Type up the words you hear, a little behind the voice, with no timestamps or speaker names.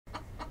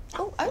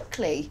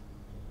Oakley,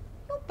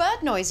 your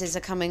bird noises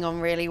are coming on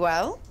really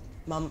well.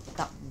 Mum,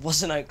 that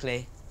wasn't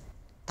Oakley.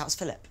 That was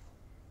Phillip.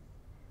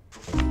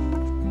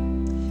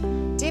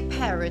 Dear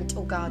parent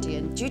or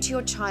guardian, due to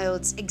your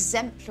child's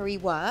exemplary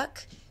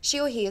work, she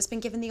or he has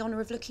been given the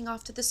honour of looking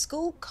after the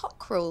school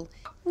cockerel.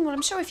 Well,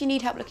 I'm sure if you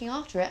need help looking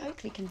after it,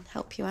 Oakley can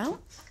help you out,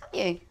 can't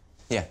you?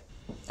 Yeah,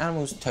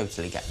 animals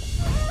totally get it.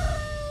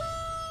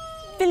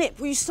 Phillip,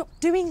 will you stop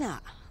doing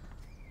that?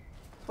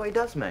 That's what he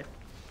does, mate.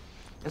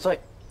 It's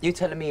like you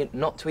telling me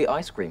not to eat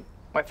ice cream.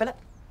 Right, Phillip?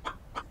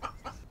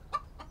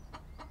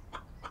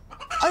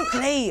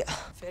 Oakley!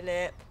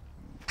 Phillip.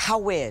 How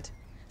weird.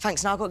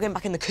 Thanks, now I've got to get him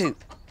back in the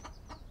coop.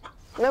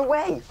 No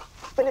way.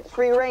 Phillip's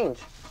free range.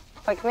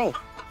 Like me.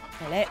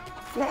 Phillip.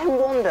 Let him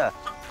wander.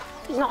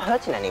 He's not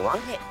hurting anyone.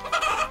 Phillip.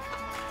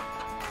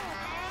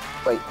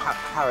 Wait,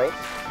 Harry?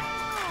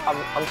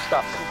 I'm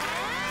stuck.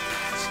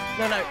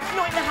 No,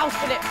 not in the house,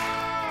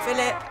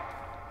 Phillip.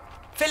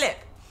 Phillip.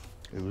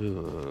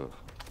 Ooh.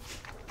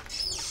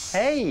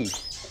 Hey,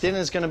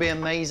 dinner's going to be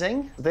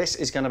amazing. This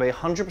is going to be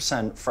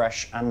 100%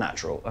 fresh and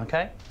natural,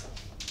 OK?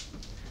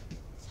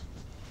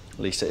 At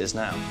least it is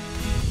now.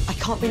 I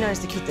can't be known as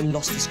the kid that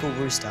lost the school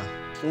rooster.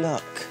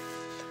 Look,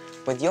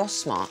 with your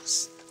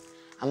smarts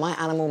and my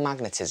animal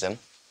magnetism,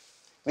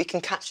 we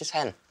can catch this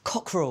hen.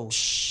 Cockerel.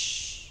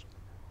 Shh.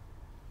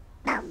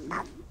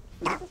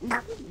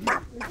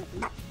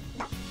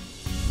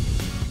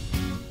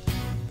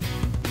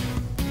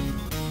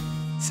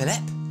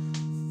 Phillip?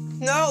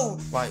 No!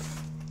 Right,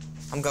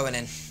 I'm going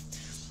in.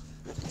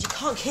 You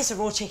can't kiss a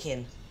raw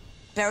chicken.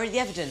 Bury the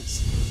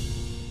evidence.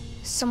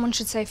 Someone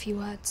should say a few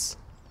words.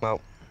 Well,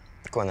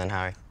 go on then,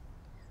 Harry.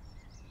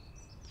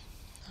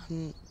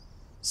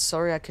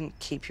 Sorry I couldn't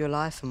keep you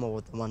alive for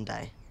more than one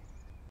day.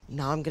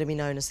 Now I'm going to be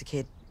known as the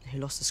kid who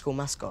lost the school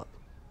mascot.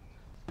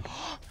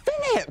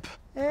 Phillip!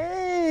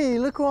 Hey,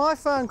 look who I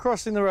found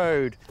crossing the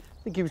road.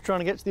 I think he was trying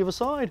to get to the other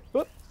side.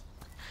 Whoop.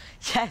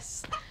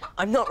 Yes,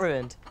 I'm not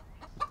ruined.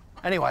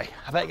 Anyway,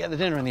 I better get the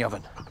dinner in the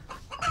oven.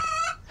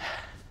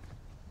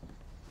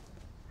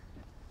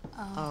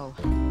 Oh.